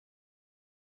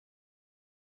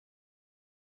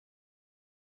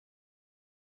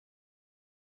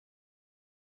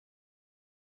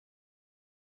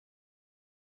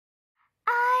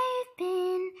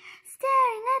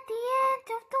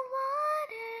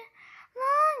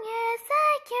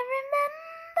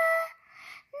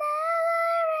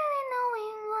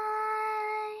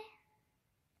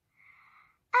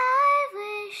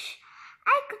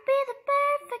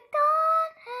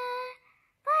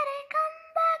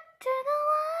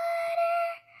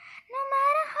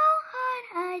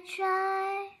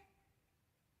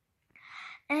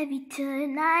Every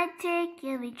turn I take,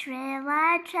 every trail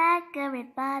I track, every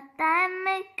path I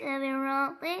make, every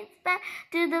road leads back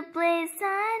to the place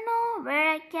I know, where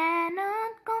I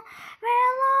cannot go, where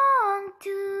I long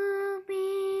to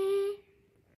be.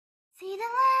 See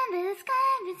the land where the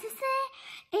sky meets the sea,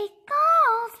 it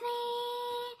calls me,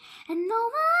 and no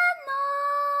one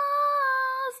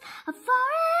knows how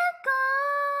far it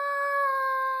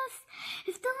goes.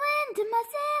 If the wind in my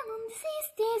sail on the sea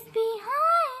stays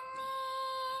behind me,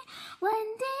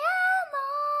 one day I'll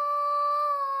know.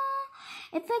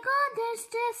 If I go, there's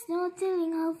just no telling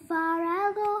how far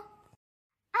I'll go.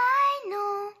 I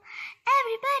know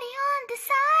everybody on this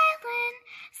island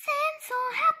seems so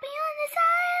happy on this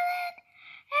island.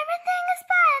 Everything is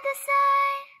by the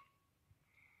side.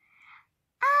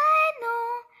 I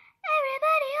know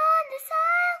everybody on this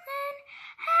island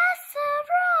has a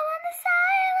role on this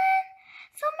island,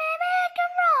 so maybe I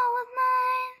can roll with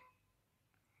mine.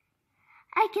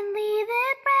 I can leave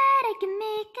it bright, I can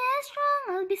make it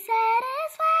strong, I'll be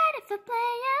satisfied if I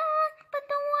play along, but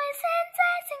the voice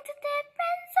inside sings a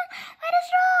different song. What is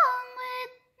wrong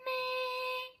with me?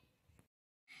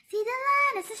 See the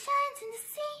light as it shines in the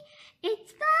sea,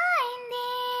 it's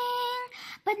blinding,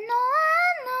 but no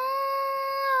one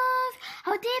knows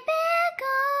how deep it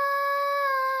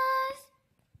goes.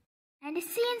 And it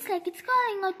seems like it's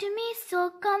calling out to me,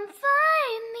 so come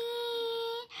find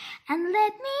me and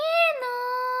let me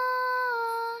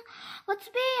know what's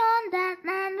beyond that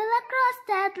land. Will I cross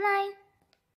that line?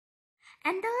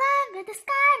 And the land where the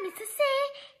sky meets the sea,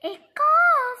 it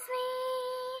calls me,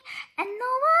 and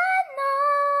no one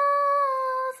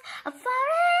knows how far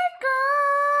it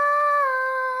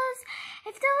goes.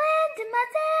 If the wind in my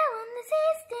sail on the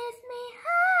sea stays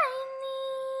behind me,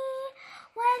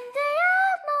 one day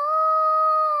I'll know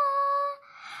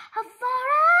how far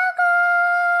I'll go.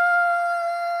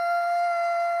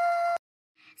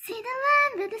 See the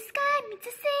land where the sky meets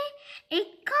the sea, it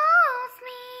calls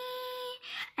me,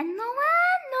 and no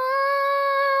one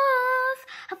knows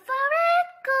how far it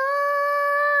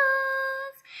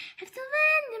goes. If the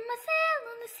wind in my sail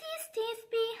on the sea stays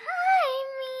behind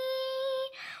me,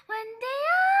 one day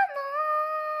I'll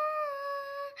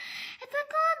know. If I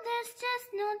go, there's just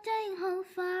no telling how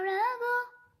far I'll go.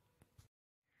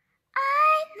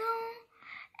 I know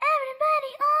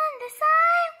everybody on this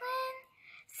island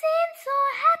seems so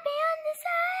happy on this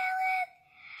island.